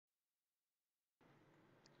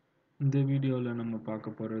இந்த வீடியோவில் நம்ம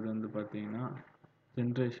பார்க்க போகிறது வந்து பார்த்தீங்கன்னா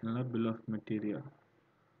ஜென்ரேஷனில் பில் ஆஃப் மெட்டீரியல்.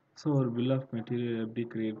 ஸோ ஒரு பில் ஆஃப் மெட்டீரியல் எப்படி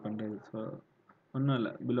க்ரியேட் பண்ணுறது? ஸோ ஒன்றும்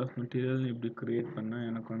இல்லை, பில் ஆஃப் மெட்டீரியல் இப்படி க்ரியேட் பண்ணால்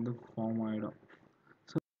எனக்கு வந்து ஃபார்ம் ஆகிடும்.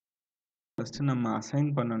 ஸோ ஃபஸ்ட்டு நம்ம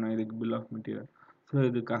அசைன் பண்ணணும் இதுக்கு பில் ஆஃப் மெட்டீரியல். ஸோ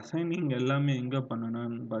இதுக்கு அசைனிங் எல்லாமே எங்கே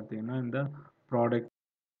பண்ணணும்னு பார்த்தீங்கன்னா இந்த ப்ராடக்ட்.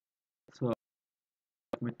 ஸோ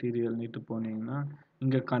மெட்டீரியல் நீட்டு போனீங்கன்னா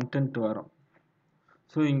இங்கே கண்டென்ட் வரும்.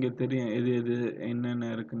 ஸோ இங்கே தெரியும் எது எது என்னென்ன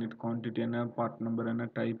இருக்குன்னு, குவான்டிட்டி என்ன, பார்ட் நம்பர் என்ன,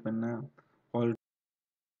 டைப் என்ன, குவாலிட்டி.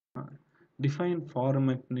 டிஃபைன்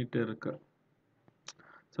ஃபார்மேட்னுட்டு இருக்கு.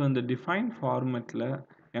 ஸோ இந்த டிஃபைன் ஃபார்மேட்டில்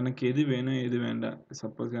எனக்கு எது வேணும் எது வேண்டாம்.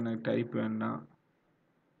 சப்போஸ் எனக்கு டைப் வேண்டாம்,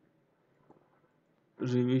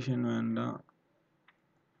 ரிவிஷன் வேண்டாம்,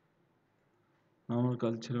 நார்மல்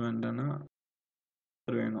கல்ச்சர் வேண்டாம்னா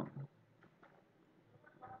வேணும்.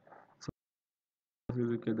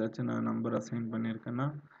 இதுக்கு ஏதாச்சும் நான் நம்பர் அசைன் பண்ணியிருக்கேன்னா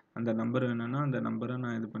அந்த நம்பர் வேணும்னா அந்த நம்பரை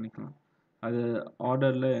நான் இது பண்ணிக்கலாம். அது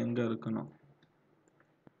ஆர்டரில் எங்கே இருக்கணும்.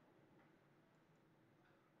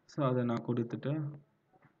 ஸோ அதை நான் கொடுத்துட்டு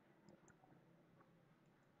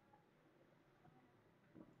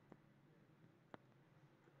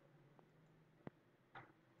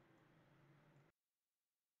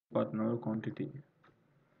பார்ட் நம்பர் குவான்டிட்டி.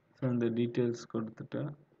 ஸோ இந்த டீட்டெயில்ஸ் கொடுத்துட்டு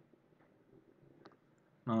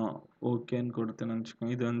நான் ஓகேன்னு கொடுத்தேன்னு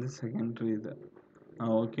வச்சுக்கோங்க. இது வந்து செகண்டரி. இது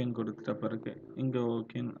நான் ஓகேன்னு கொடுத்துட்ட பிறகு இங்கே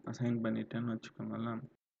ஓகேன்னு அசைன் பண்ணிட்டேன்னு வச்சுக்கோங்களேன்.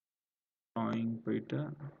 ட்ராயிங் போயிட்டு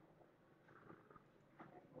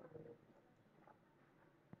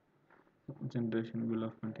ஜென்ரேஷன் பில்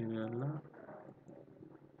ஆஃப் மெட்டீரியலில்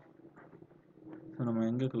ஸோ நம்ம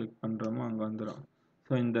எங்கே கிளிக் பண்ணுறோமோ அங்கே வந்துடும்.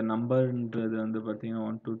 ஸோ இந்த நம்பர்ன்றது வந்து பார்த்திங்கன்னா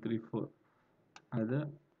 1 2 3 4 அது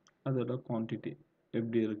அதோட குவான்டிட்டி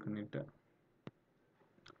எப்படி இருக்குன்னுட்டு.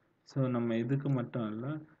 ஸோ நம்ம இதுக்கு மட்டும் இல்லை,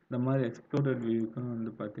 இந்த மாதிரி எக்ஸ்ப்ளோர்ட் வியூக்கும்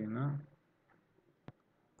வந்து பார்த்திங்கன்னா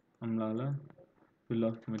நம்மளால் பில்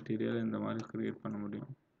ஆஃப் மெட்டீரியல் இந்த மாதிரி க்ரியேட் பண்ண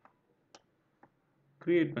முடியும்.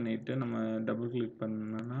 க்ரியேட் பண்ணிவிட்டு நம்ம டபுள் கிளிக்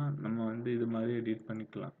பண்ணோன்னா நம்ம வந்து இது மாதிரி எடிட்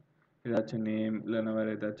பண்ணிக்கலாம். ஏதாச்சும் நேம் இல்லைன்னா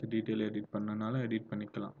வேறு ஏதாச்சும் டீட்டெயில் எடிட் பண்ணனாலும் எடிட்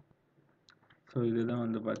பண்ணிக்கலாம். ஸோ இதுதான்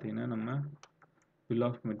வந்து பார்த்திங்கன்னா நம்ம பில்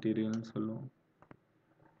ஆஃப் மெட்டீரியல்னு சொல்லுவோம்.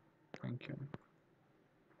 தேங்க்யூ.